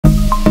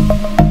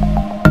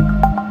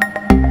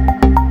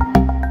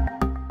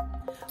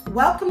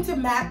Welcome to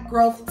Map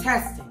Growth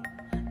Testing.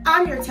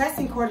 I'm your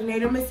testing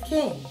coordinator, Ms.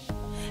 King.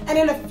 And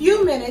in a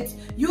few minutes,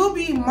 you'll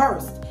be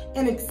immersed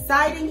in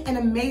exciting and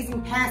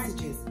amazing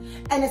passages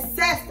and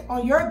assessed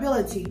on your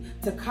ability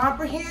to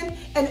comprehend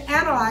and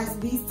analyze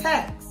these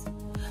texts.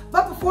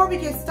 But before we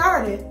get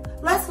started,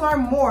 let's learn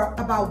more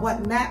about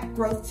what Map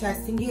Growth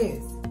Testing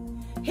is.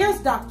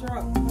 Here's Dr.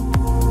 O.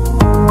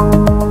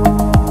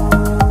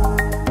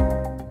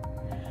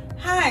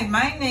 Hi,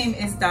 my name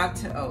is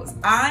Dr. O's.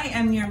 I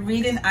am your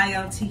reading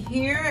ILT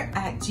here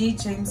at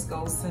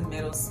GJGMS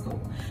Middle School.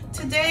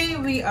 Today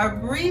we are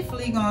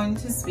briefly going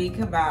to speak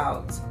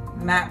about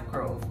map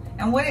growth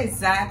and what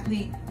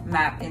exactly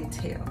MAP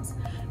entails.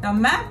 Now,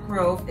 map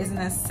growth is an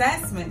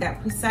assessment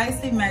that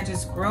precisely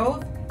measures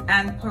growth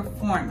and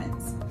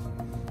performance.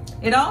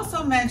 It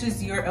also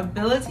measures your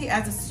ability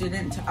as a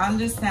student to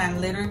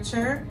understand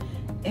literature,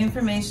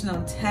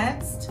 informational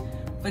text,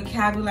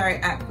 vocabulary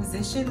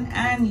acquisition,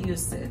 and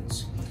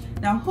usage.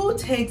 Now, who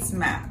takes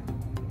MAP?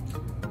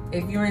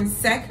 If you're in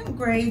 2nd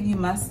grade, you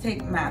must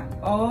take MAP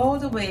all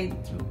the way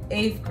through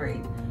 8th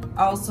grade.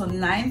 Also,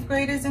 9th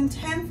graders and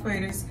 10th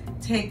graders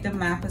take the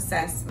MAP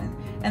assessment.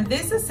 And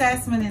this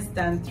assessment is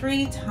done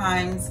 3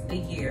 times a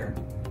year.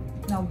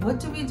 Now, what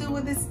do we do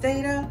with this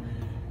data?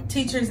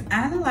 Teachers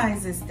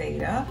analyze this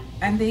data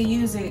and they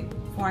use it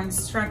for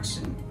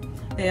instruction.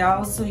 They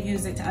also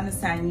use it to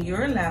understand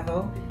your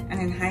level,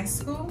 and in high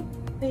school,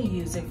 they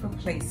use it for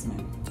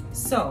placement.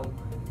 So,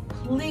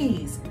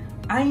 please,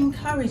 I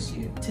encourage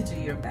you to do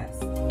your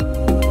best.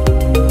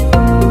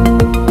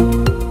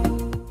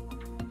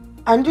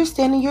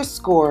 Understanding your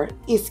score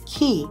is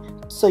key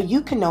so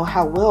you can know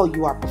how well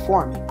you are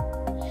performing.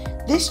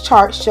 This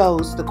chart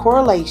shows the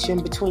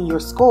correlation between your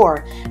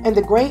score and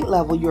the grade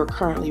level you are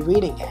currently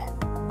reading at.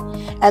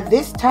 At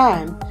this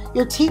time,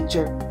 your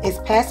teacher is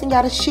passing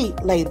out a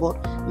sheet labeled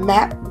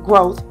Map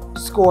Growth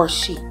Score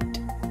Sheet.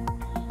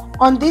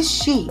 On this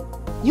sheet,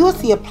 you will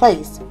see a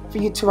place for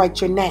you to write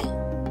your name.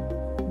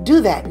 Do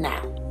that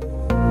now.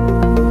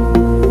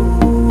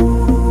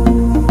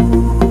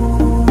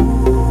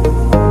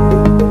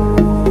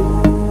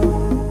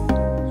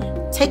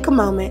 Take a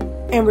moment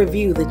and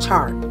review the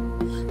chart.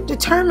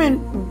 Determine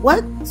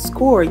what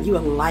score you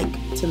would like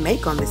to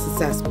make on this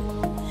assessment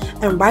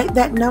and write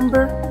that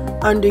number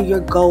under your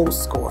goal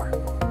score.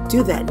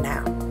 Do that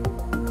now.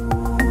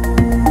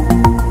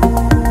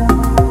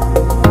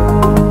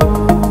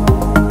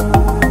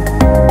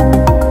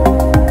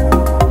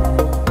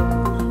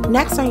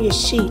 Next on your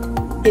sheet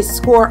is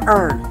score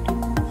earned.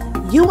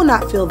 You will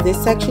not fill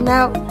this section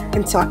out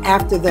until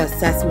after the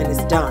assessment is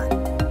done.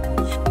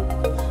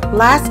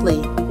 Lastly,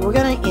 we're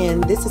going to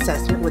end this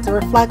assessment with a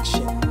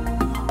reflection.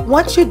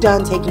 Once you're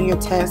done taking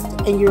your test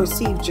and you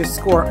received your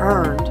score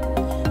earned,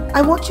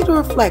 I want you to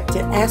reflect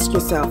and ask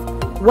yourself,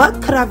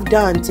 what could I have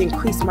done to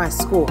increase my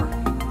score?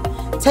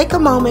 Take a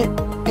moment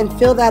and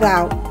fill that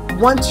out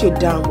once you're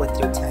done with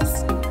your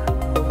test.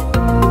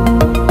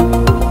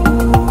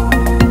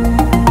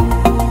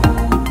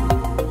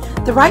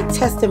 The right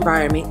test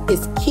environment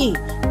is key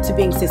to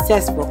being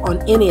successful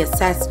on any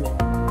assessment.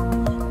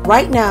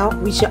 Right now,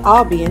 we should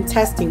all be in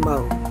testing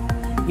mode.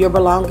 Your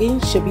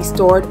belongings should be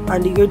stored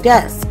under your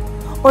desk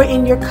or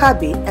in your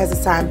cubby as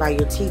assigned by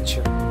your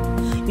teacher.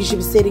 You should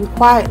be sitting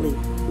quietly,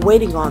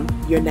 waiting on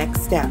your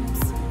next steps.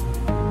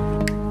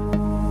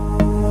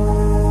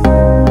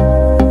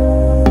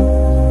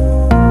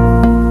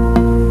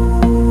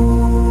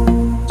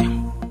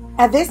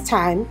 At this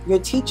time, your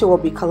teacher will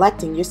be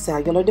collecting your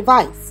cellular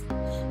device,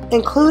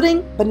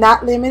 including but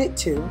not limited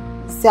to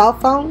cell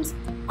phones,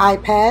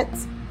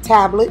 iPads,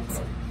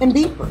 tablets, and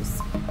beepers.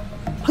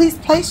 Please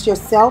place your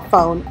cell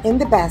phone in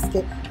the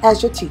basket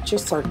as your teacher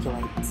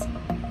circulates.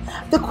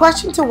 The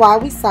question to why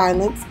we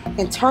silence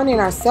and turn in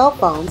our cell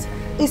phones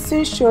is to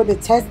ensure the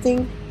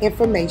testing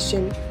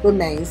information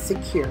remains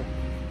secure.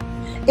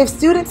 If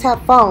students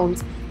have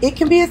phones, it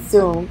can be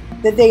assumed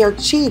that they are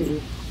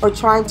cheating or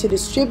trying to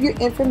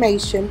distribute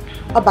information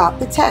about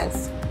the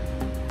test.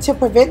 To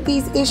prevent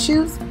these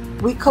issues,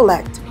 we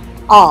collect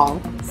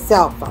all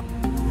cell phones.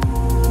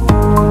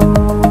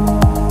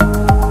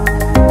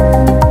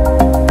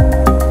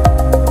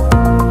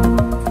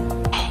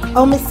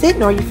 Oh, Miss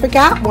Sidnor, you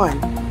forgot one.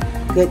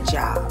 Good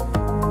job.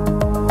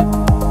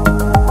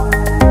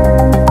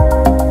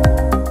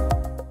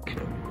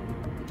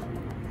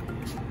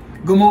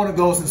 Good morning,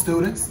 Golson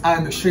students. I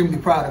am extremely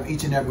proud of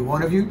each and every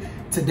one of you.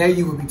 Today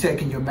you will be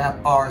taking your MAP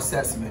R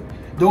assessment.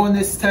 During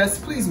this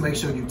test, please make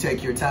sure you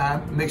take your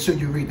time, make sure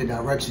you read the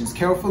directions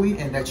carefully,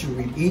 and that you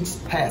read each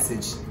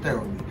passage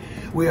thoroughly.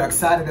 We are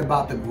excited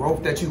about the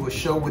growth that you will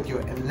show with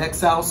your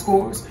Lexile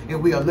scores,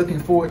 and we are looking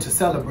forward to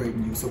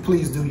celebrating you. So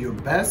please do your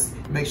best,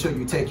 make sure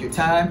you take your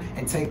time,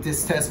 and take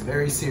this test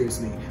very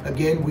seriously.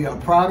 Again, we are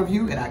proud of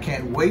you, and I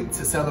can't wait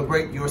to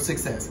celebrate your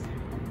success.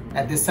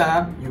 At this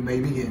time, you may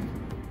begin.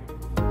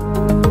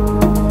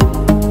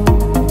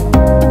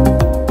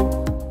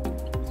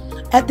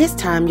 At this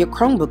time, your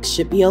Chromebook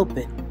should be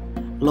open.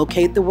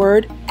 Locate the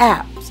word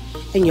Apps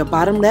in your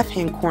bottom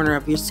left-hand corner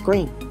of your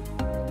screen.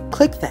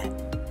 Click that.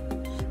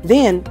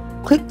 Then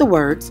click the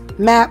words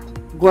Map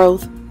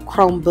Growth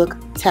Chromebook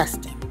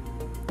Testing.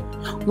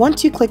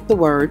 Once you click the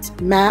words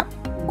Map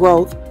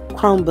Growth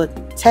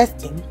Chromebook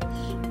Testing,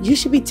 you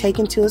should be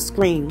taken to a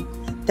screen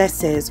that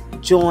says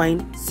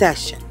Join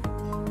Session.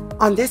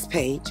 On this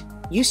page,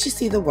 you should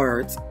see the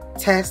words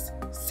Test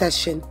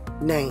Session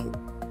Name.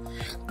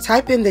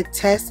 Type in the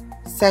test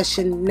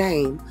session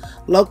name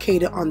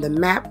located on the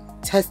map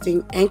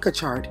testing anchor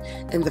chart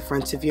in the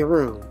front of your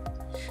room.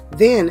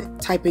 Then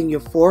type in your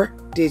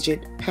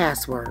 4-digit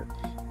password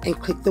and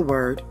click the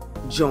word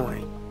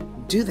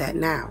Join. Do that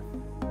now.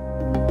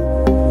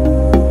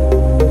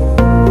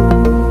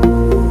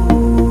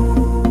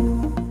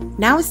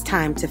 Now it's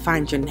time to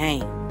find your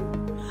name.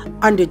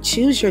 Under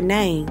Choose Your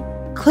Name,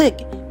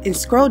 click and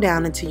scroll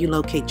down until you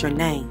locate your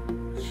name.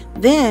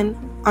 Then,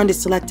 under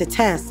Select a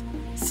Test,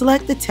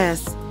 select the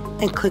test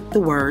and click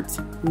the words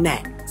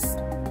Next.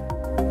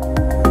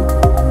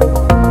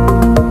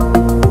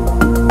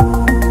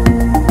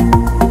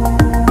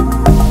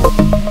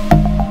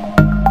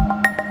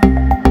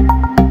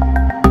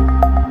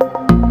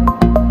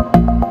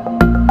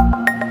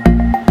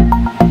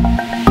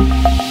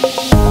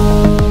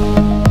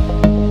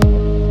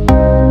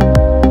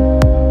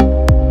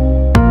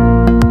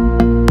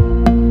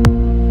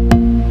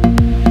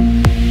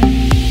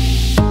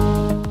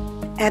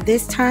 At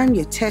this time,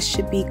 your test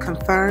should be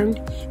confirmed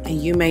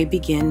and you may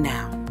begin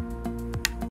now.